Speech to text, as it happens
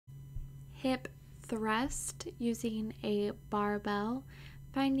hip thrust using a barbell,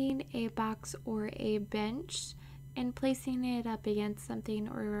 finding a box or a bench and placing it up against something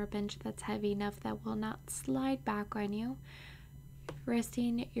or a bench that's heavy enough that will not slide back on you.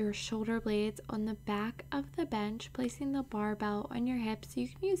 Resting your shoulder blades on the back of the bench, placing the barbell on your hips. You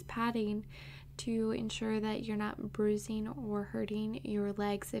can use padding to ensure that you're not bruising or hurting your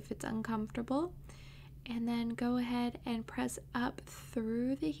legs if it's uncomfortable. And then go ahead and press up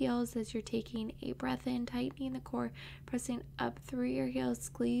through the heels as you're taking a breath in, tightening the core, pressing up through your heels,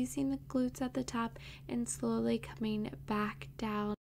 squeezing the glutes at the top, and slowly coming back down.